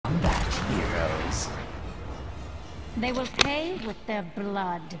They will pay with their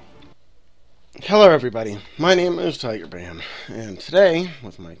blood. Hello everybody, my name is Tiger Bam, and today,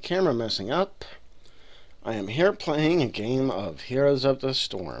 with my camera messing up, I am here playing a game of Heroes of the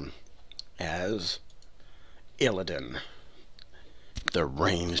Storm as Illidan, the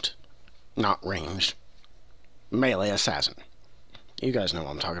not ranged, melee assassin. You guys know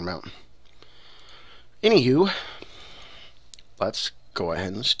what I'm talking about. Anywho, let's go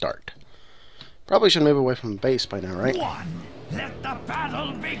ahead and start. Probably should move away from the base by now, right? One, let the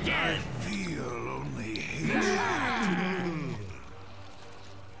battle begin! I feel only hatred.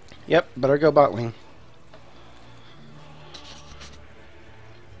 Yep, better go bot lane.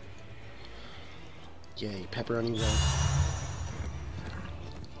 Yay, pepperoni roll.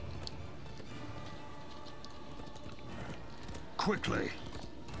 Quickly.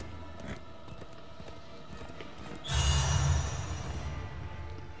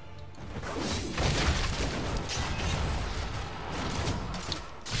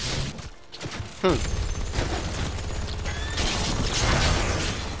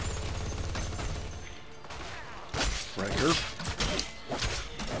 Breaker.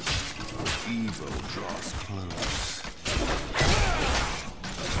 Evil draws close.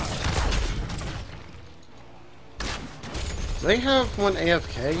 Do they have one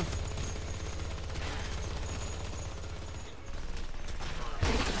AFK?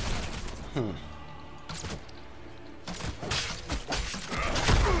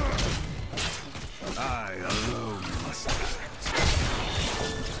 I alone must act.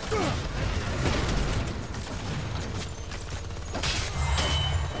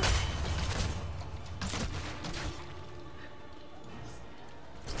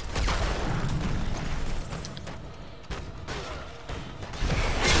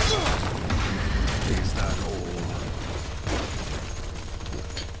 Is that all?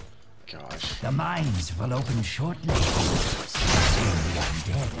 Gosh. The mines will open shortly. Soon the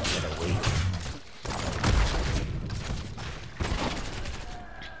undead will awaken.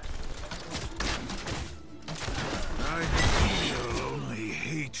 I feel only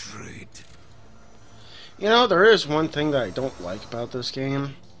hatred. You know, there is one thing that I don't like about this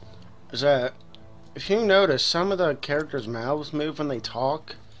game, is that if you notice, some of the characters' mouths move when they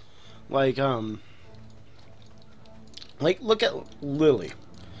talk. Like look at Lily.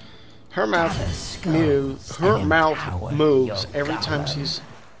 Her mouth moves. Her mouth moves every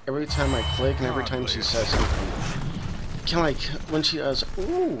time I click and every time she says something. Kind of like when she does,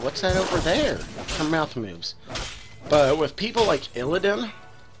 "Ooh, what's that over there?" Her mouth moves. But with people like Illidan,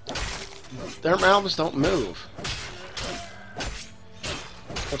 their mouths don't move,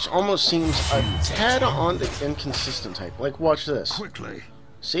 which almost seems a tad on the inconsistent type. Like, watch this. Quickly.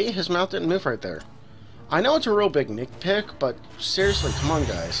 See, his mouth didn't move right there. I know it's a real big nitpick, but seriously, come on,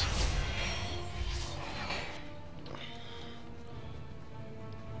 guys.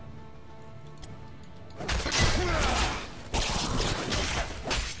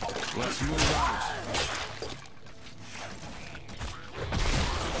 Let's move out.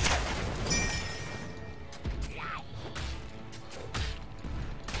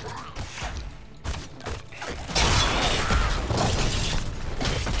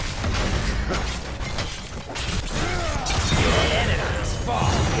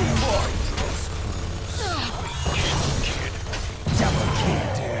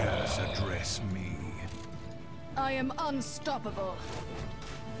 Dares address me. I am unstoppable.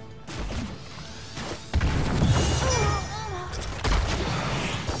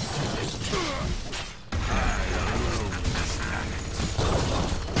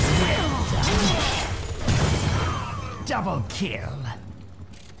 Double kill.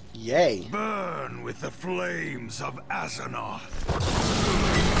 Yay. Burn with the flames of Azeroth.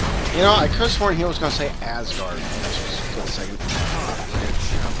 You know, I could have sworn he was going to say Asgard. Just a second.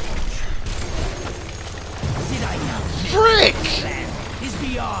 Did I not? Frick! Land is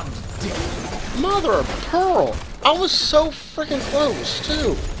beyond death. Mother of pearl! I was so freaking close,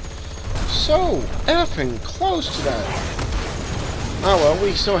 too. So effing close to that. Oh well,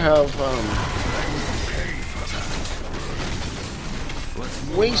 we still have,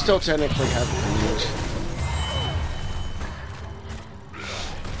 we still technically have advantage.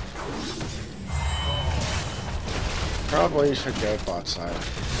 Probably should go bot side.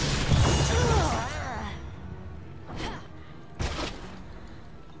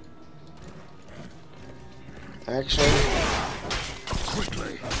 Actually,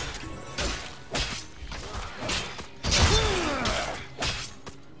 Quickly.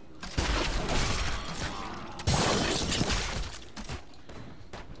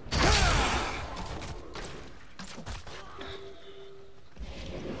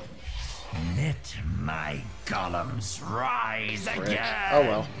 Let My golems rise Frick. again. Oh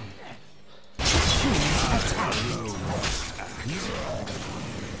well.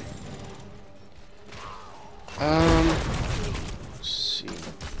 Let's see.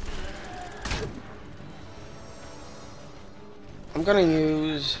 I'm gonna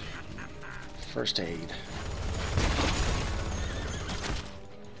use first aid.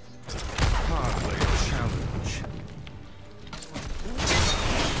 Hardly a challenge.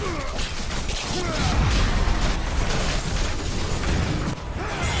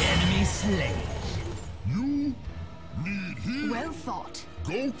 Enemy slain. You need healing. Well fought.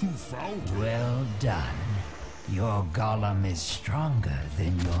 Go to fountain. Well done. Your golem is stronger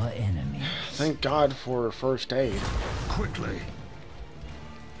than your enemy. Thank God for first aid. Quickly.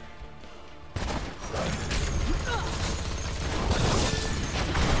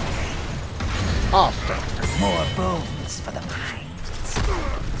 Oh, fuck. More bones for the mines.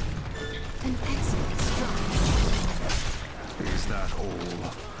 An excellent strike. Is that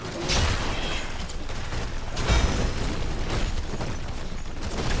all?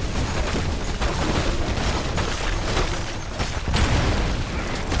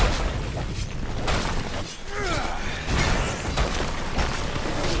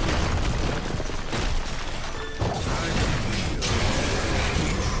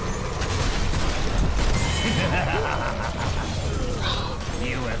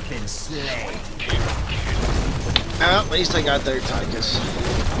 You have been slain. At least I got there, Tychus.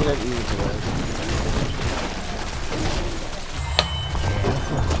 You didn't need to live.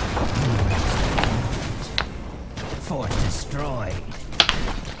 Fort destroyed.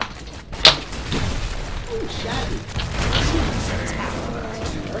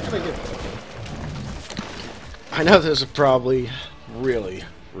 Where can I get? I know this is probably really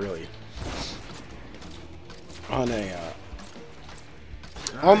on a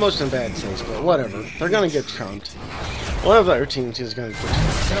almost in bad sense, but whatever. They're gonna get trumped. One of their teams is gonna get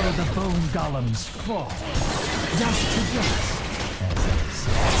trumped. So the bone golems fall. Dust to dust.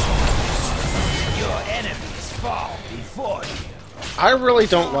 Your enemies fall before you. I really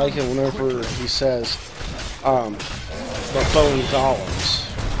don't like it whenever he says the bone golems.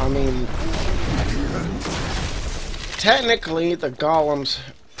 I mean, technically the golems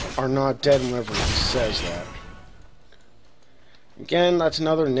are not dead whenever he says that. Again, that's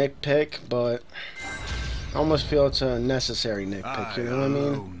another nitpick, but I almost feel it's a necessary nitpick, you know what I mean?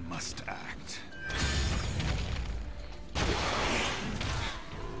 alone must act.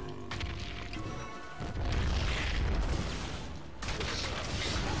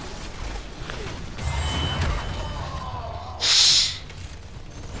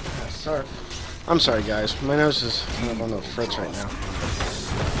 Sorry. I'm sorry, guys. My nose is kind of on the fritz right now.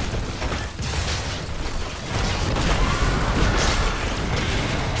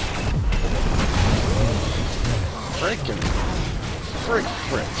 Frickin' frick.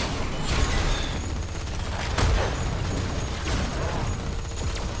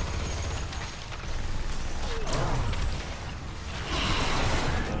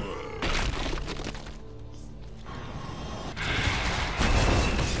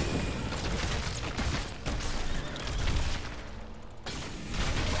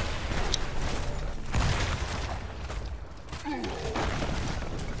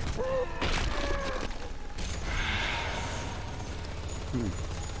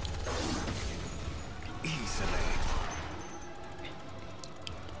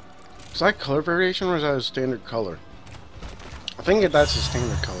 Is that color variation or is that a standard color? I think that's a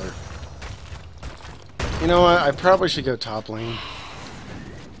standard color. You know what? I probably should go top lane.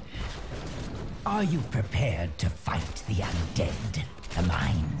 Are you prepared to fight the undead? The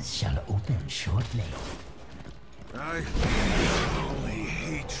mines shall open shortly. I feel only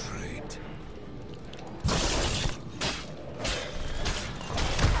hatred.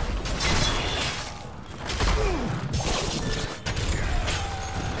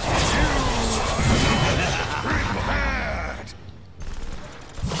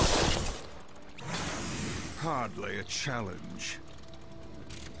 Hardly a challenge.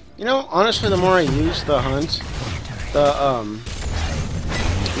 You know, honestly, the more I use the hunt, the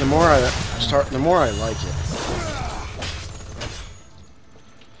more I like it.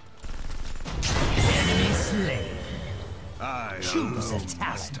 Enemy slain. I Choose a alone talent.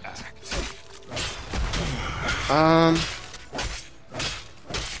 must act.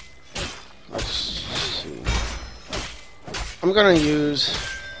 Let's see. I'm gonna use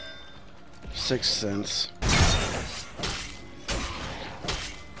Sixth Sense.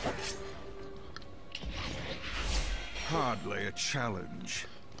 Hardly a challenge.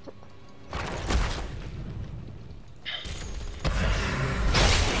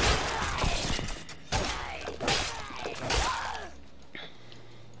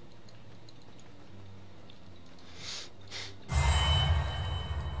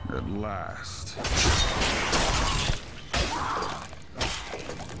 At last.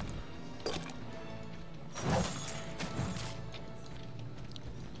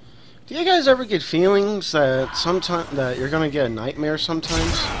 Do you guys ever get feelings that that you're gonna get a nightmare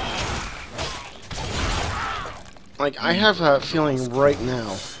sometimes? Like, I have that feeling right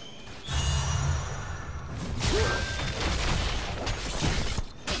now.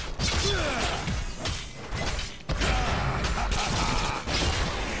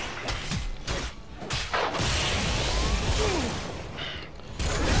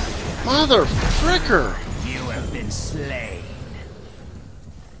 Mother fricker! You have been slain.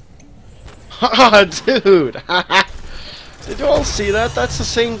 Haha, dude! Did you all see that? That's the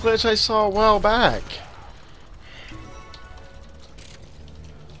same glitch I saw a while back.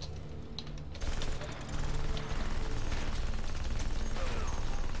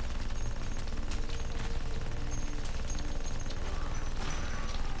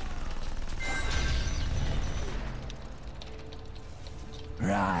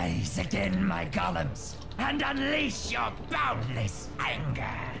 Rise again, my golems, and unleash your boundless anger.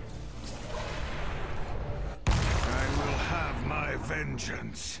 I will have my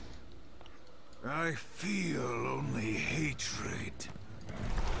vengeance. I feel only hatred.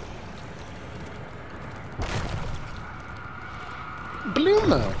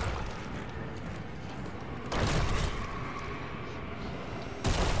 Blumo.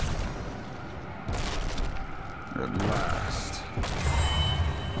 At last.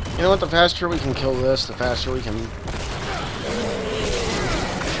 You know what? The faster we can kill this, the faster we can.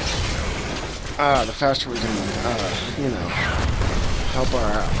 The faster we can, you know, help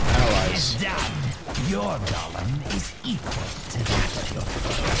our allies. Is done. Your golem is equal to that of your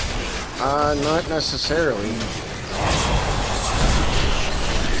foe. Not necessarily.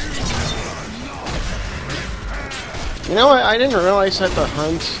 You know what? I didn't realize that the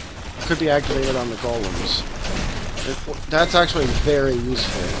hunt could be activated on the golems. That's actually very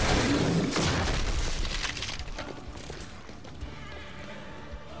useful.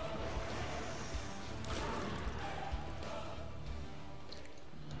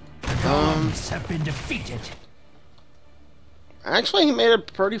 Golems have been defeated. Actually, he made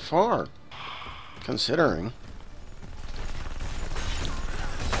it pretty far, considering.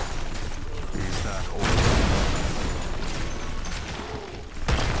 Is that all?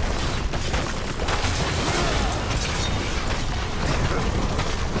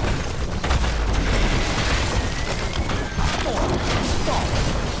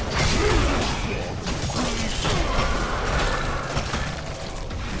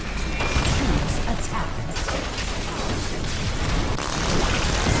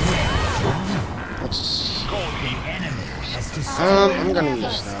 I'm gonna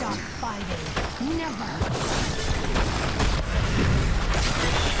use that one. Fighting. Never.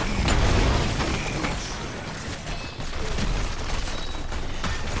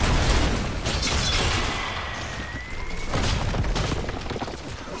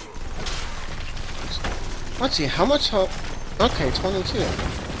 Let's see, how much health? Okay, 22.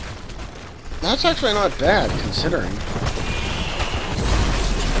 That's actually not bad, considering.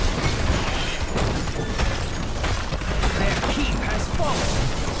 Their keep has fallen.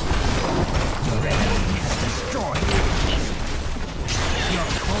 Your enemy has destroyed your keep. Your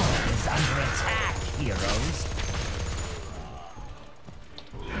core is under attack, heroes.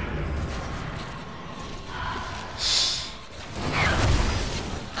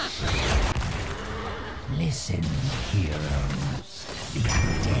 Listen, heroes. The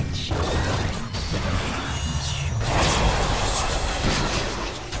undead shall rise with a mind's shore.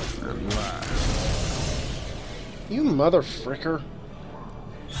 At last. You mother fricker.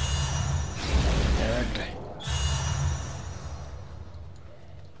 Dead.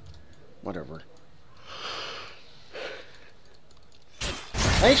 Whatever.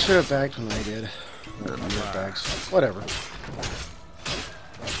 I should have bagged when I did. Bags. Whatever.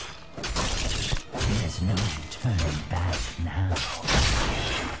 There's no turning back now.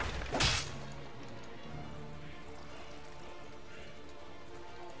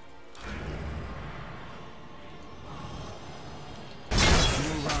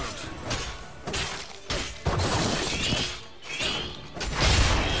 Move out.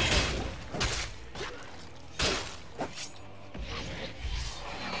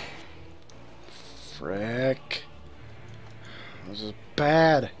 Frick. This is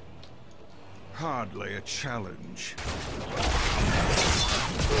bad. Hardly a challenge.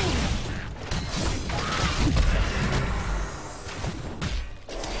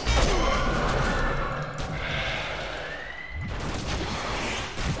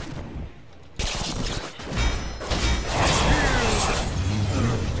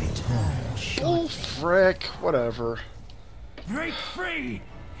 whatever. Break free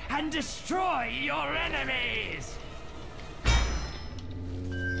and destroy your enemies!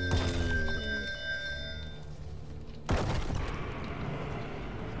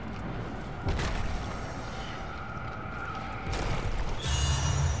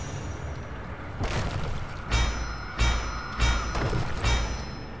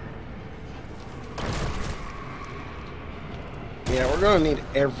 Yeah, we're gonna need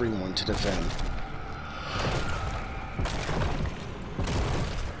everyone to defend.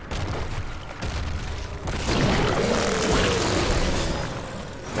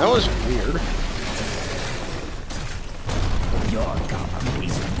 That was weird. Your golem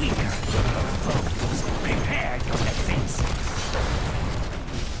is weaker than your foes. Prepare your defenses.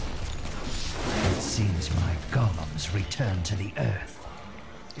 It seems my golems return to the earth.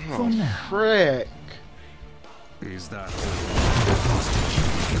 Oh, For now. frick. Is that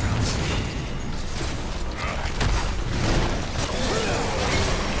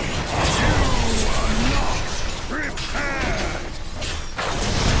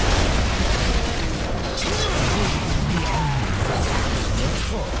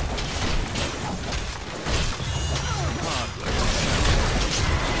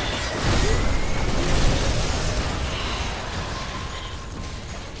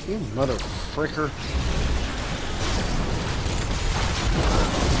You mother fricker.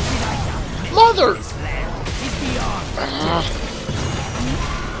 Mother!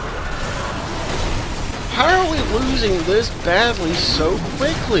 How are we losing this badly so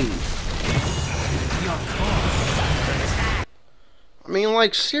quickly? I mean,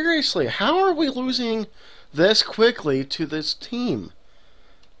 like, seriously, how are we losing this quickly to this team?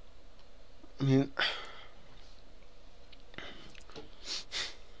 I mean...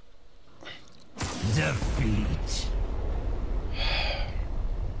 Defeat.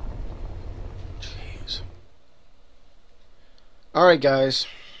 Jeez. Alright, guys.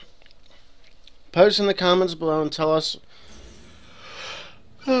 Post in the comments below and tell us...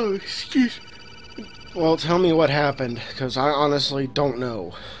 Oh, excuse me. Well, tell me what happened, because I honestly don't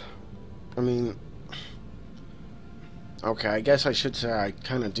know. I mean... Okay, I guess I should say I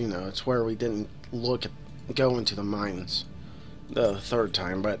kind of do know. It's where we didn't go into the mines the third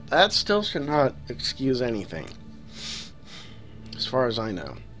time, but that still should not excuse anything, as far as I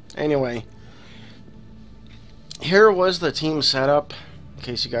know. Anyway, here was the team setup, in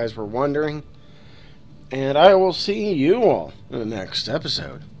case you guys were wondering, and I will see you all in the next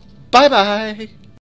episode. Bye-bye!